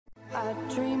I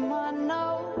dream I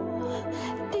know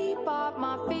deep of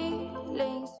my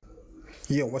feelings.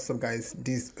 Yo, what's up guys,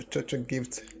 this is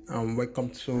Ochoochogift and welcome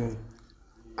to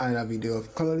another video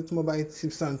of COD Mobile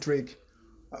tips and trick.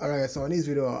 Alright, so in this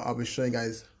video I'll be showing you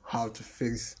guys how to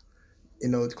fix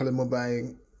the COD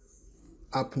Mobile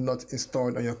app not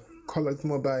installed on your COD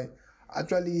Mobile.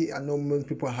 Actually, I know most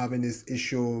people are having this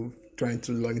issue trying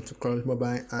to log into COD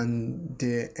Mobile and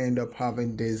they end up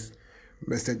having this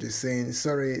message saying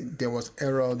sorry, there was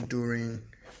error during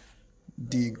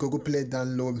the Google Play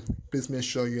download. Please make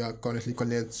sure you are currently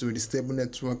connected to the stable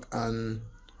network and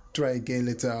try again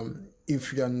later.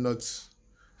 If you are not,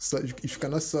 so if you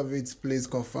cannot solve it, please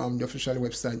confirm the official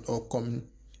website or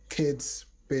communicate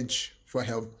page for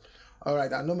help.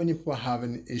 Alright, I know many people are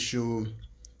having issue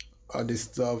on this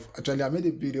stuff. Actually, I made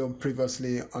a video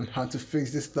previously on how to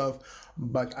fix this stuff,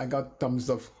 but I got tons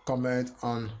of comment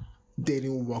on they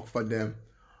didn't work for them.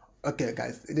 Okay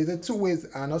guys, there's a two ways,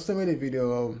 and also made a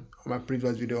video on my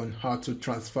previous video on how to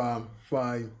transfer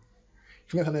file.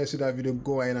 If you guys haven't seen that video,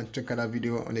 go ahead and check out that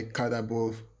video on the card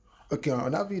above. Okay,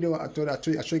 on that video I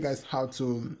show you guys how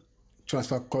to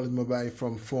transfer COD Mobile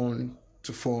from phone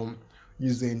to phone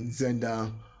using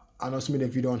Zenda, and also made a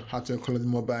video on how to COD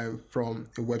Mobile from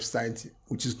a website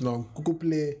which is not Google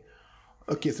Play.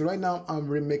 Okay, so right now I'm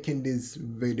remaking this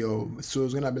video, so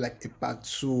it's gonna be like a part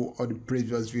 2 of the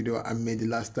previous video I made the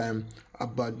last time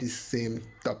about this same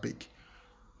topic.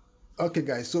 Okay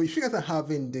guys, so if you guys are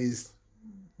having this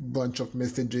bunch of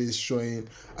messages showing,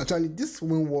 actually this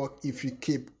won't work if you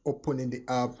keep opening the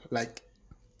app, like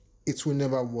it will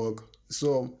never work.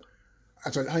 So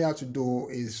actually all you have to do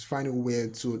is find a way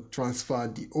to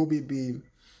transfer the OBB.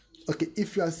 Okay,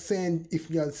 if you are sent the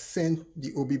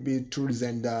OBB through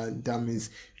Zenda, that means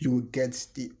you will get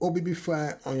the OBB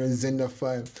file on your Zenda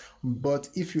file. But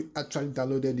if you actually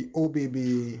downloaded the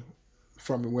OBB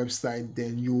from a website,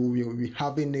 then you will be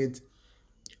having it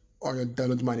on your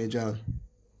download manager.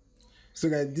 So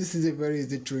guys, this is a very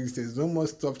easy trick. There's no more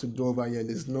stuff to do over here.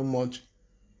 There's no much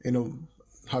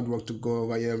hard work to go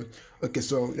over here. Okay,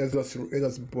 so let's just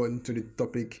go into the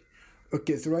topic.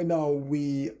 Okay, so right now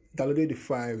we downloaded the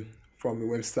file from the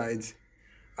website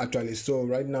actually. So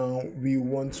right now we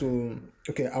want to,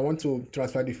 I want to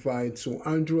transfer the file to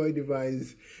Android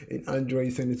device. In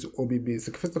Android, send it to OBB.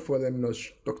 So first of all, let me not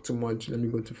talk too much. Let me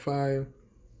go to file.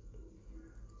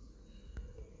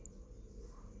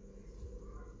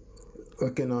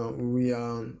 Okay, now we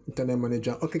are internet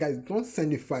manager. Okay guys, don't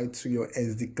send the file to your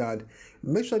SD card.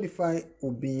 Make sure the file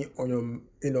will be on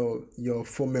your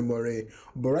phone memory.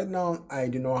 But right now I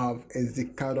do not have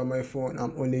SD card on my phone.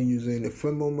 I'm only using the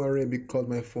phone memory because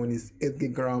my phone is 8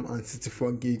 GB and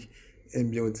 64 GB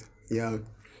inbuilt. Yeah,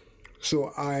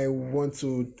 so I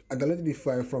downloaded the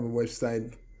file from a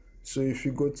website. So if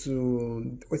you go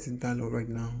to, what's it download right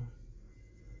now?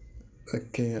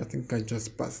 Okay, I think I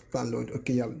just passed download.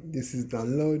 Okay, yeah, this is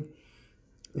download.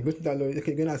 You go to download.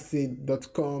 Okay, you're gonna see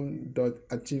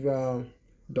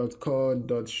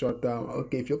 .com.achiever.co.shutdown.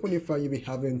 Okay, if you open the file, you'll be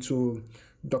having two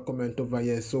documents over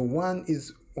here. So one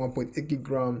is 1.8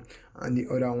 GB and the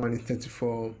other one is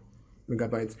 34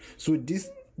 megabytes. So this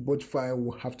both file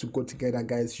will have to go together,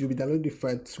 guys. You'll be downloading the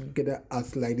file together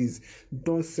as like this.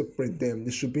 Don't separate them.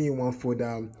 They should be in one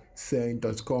folder saying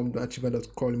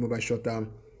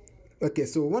 .com.achiever.co.shutdown. Okay,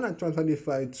 so when I transfer the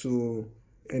file to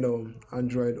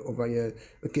Android over here.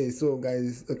 Okay, so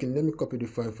guys, okay, let me copy the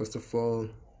file first of all.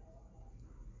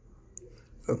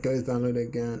 Okay, let's download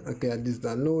again. Okay, at this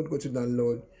download, go to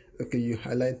download. Okay, you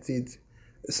highlight it.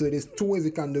 So there's two ways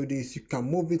you can do this. You can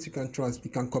move it, you can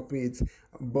copy it.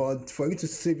 But for you to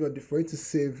save your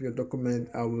document,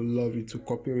 I would love you to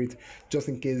copy it, just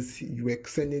in case you were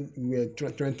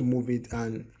trying to move it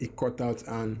and it cut out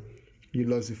and you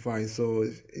lost the file, so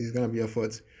it's gonna be a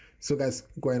fault. So guys,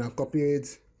 go ahead and copy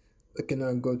it. Okay,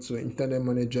 now go to internet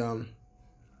manager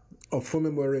or phone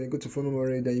memory. Go to phone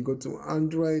memory, then you go to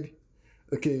Android.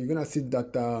 Okay, you're gonna see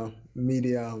data,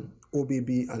 media,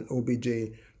 OBB and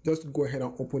OBJ. Just go ahead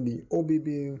and open the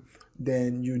OBB,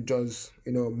 then you just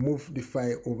move the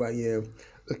file over here.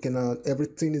 Okay, now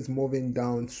everything is moving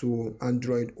down to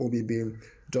Android OBB.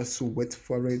 Just to wait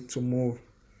for it to move.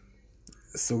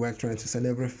 So we're trying to send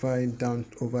every file down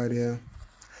over there.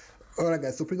 Alright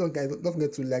guys, so please don't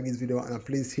forget to like this video and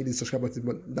please hit the subscribe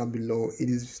button down below. It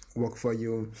is work for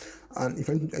you. And if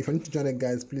I need to join it,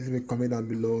 guys, please leave a comment down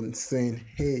below saying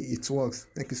hey, it works.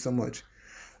 Thank you so much.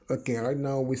 Okay, right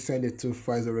now we send the two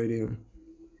files already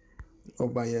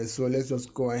over here. So let's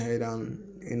just go ahead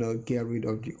and get rid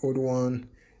of the old one.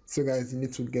 So guys, you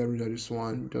need to get rid of this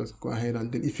one. Just go ahead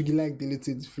and if you like, delete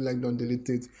it. If you like, don't delete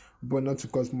it, but not to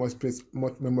cause more space,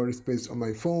 more memory space on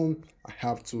my phone, I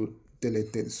have to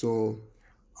delete it. So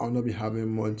I'll not be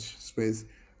having much space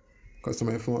because on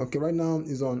my phone. Okay, right now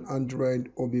is on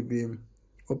Android OBB.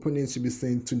 Opening should be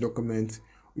saying 2 documents,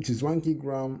 which is 1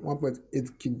 gigram,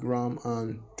 1.8 gigram,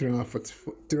 and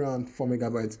 304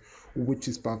 megabytes, which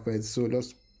is perfect. So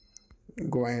just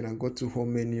go ahead and go to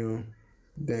home menu,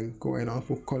 then go ahead and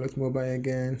put COD Mobile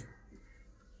again.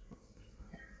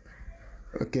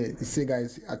 Okay, you see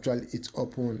guys, actually it's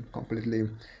open completely.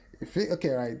 Okay,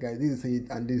 right guys, this is it,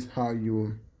 and this is how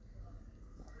you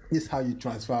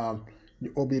transfer the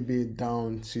OBB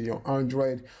down to your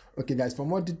Android. Okay guys, for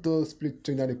more details, please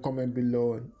check down the comment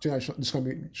below, check out the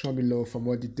description below for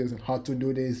more details on how to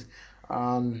do this.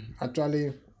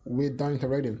 Actually we've done it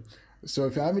already. So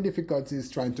if you're having difficulties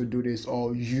trying to do this,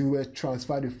 or you will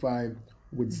transfer the file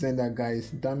with Xender guys,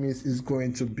 that means it's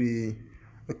going to be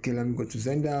okay. Let me go to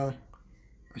Xender.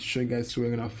 I'll show you guys where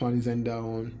we're gonna find Xender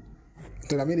on.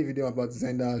 So I made a video about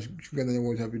Xender. If you guys don't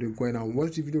watch that video, go ahead and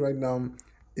watch the video right now.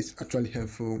 It's actually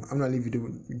helpful. I'm gonna leave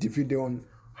the video on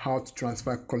how to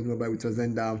transfer COD Mobile with your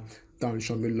Xender down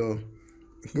shown below.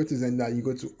 If you go to Xender, you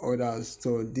go to orders.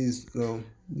 So this, you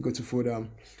go to folder.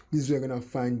 This is where you're gonna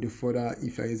find the folder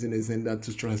if you're using a Xender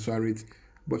to transfer it.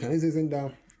 But if you're using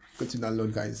Xender, go to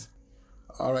download guys.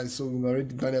 Alright, so we've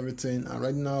already got everything, and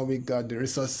right now we got the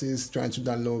resources trying to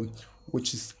download,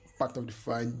 which is part of the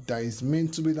file that is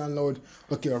meant to be downloaded.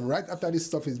 Okay, right after this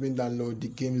stuff is being downloaded, the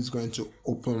game is going to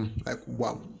open. Like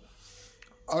wow.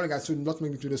 Alright guys, so not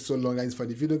make the video so long guys. For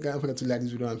the video guys, don't forget to like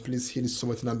this video and please hit the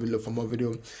sub button down below for more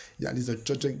video. Yeah, this is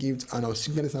Ochoochogift, and I'll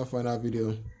see you guys for another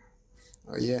video.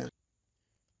 Yeah.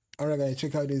 Alright guys,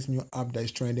 check out this new app that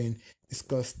is trending. It's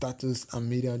called Status and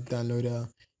Media Downloader.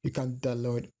 You can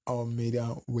download our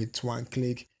media with 1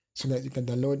 click, so that you can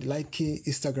download like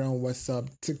Instagram, WhatsApp,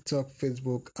 TikTok,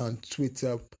 Facebook, and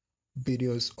Twitter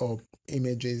videos or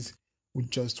images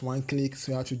with just 1 click.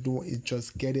 So you have to do is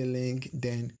just get a link,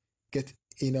 then get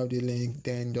in of the link,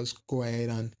 then just go ahead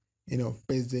and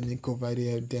paste the link over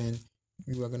there. Then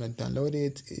you are gonna download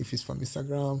it. If it's from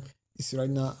Instagram, you see right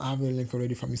now I have a link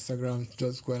already from Instagram.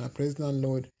 Just go ahead and press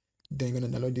download. Then you're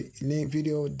gonna download the link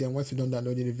video. Then once you done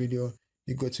downloading the video,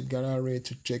 you go to gallery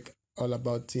to check all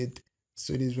about it.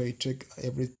 So this is where you check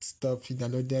every stuff you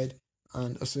downloaded,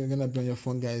 and also you're gonna be on your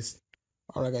phone guys.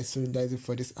 Alright guys, so that is it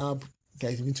for this app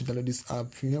guys. You need to download this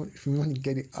app. If you want to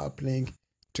get the app link,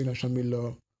 check the description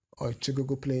below or check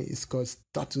Google Play. It's called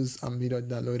Status and Media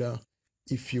Downloader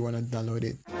if you want to download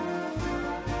it.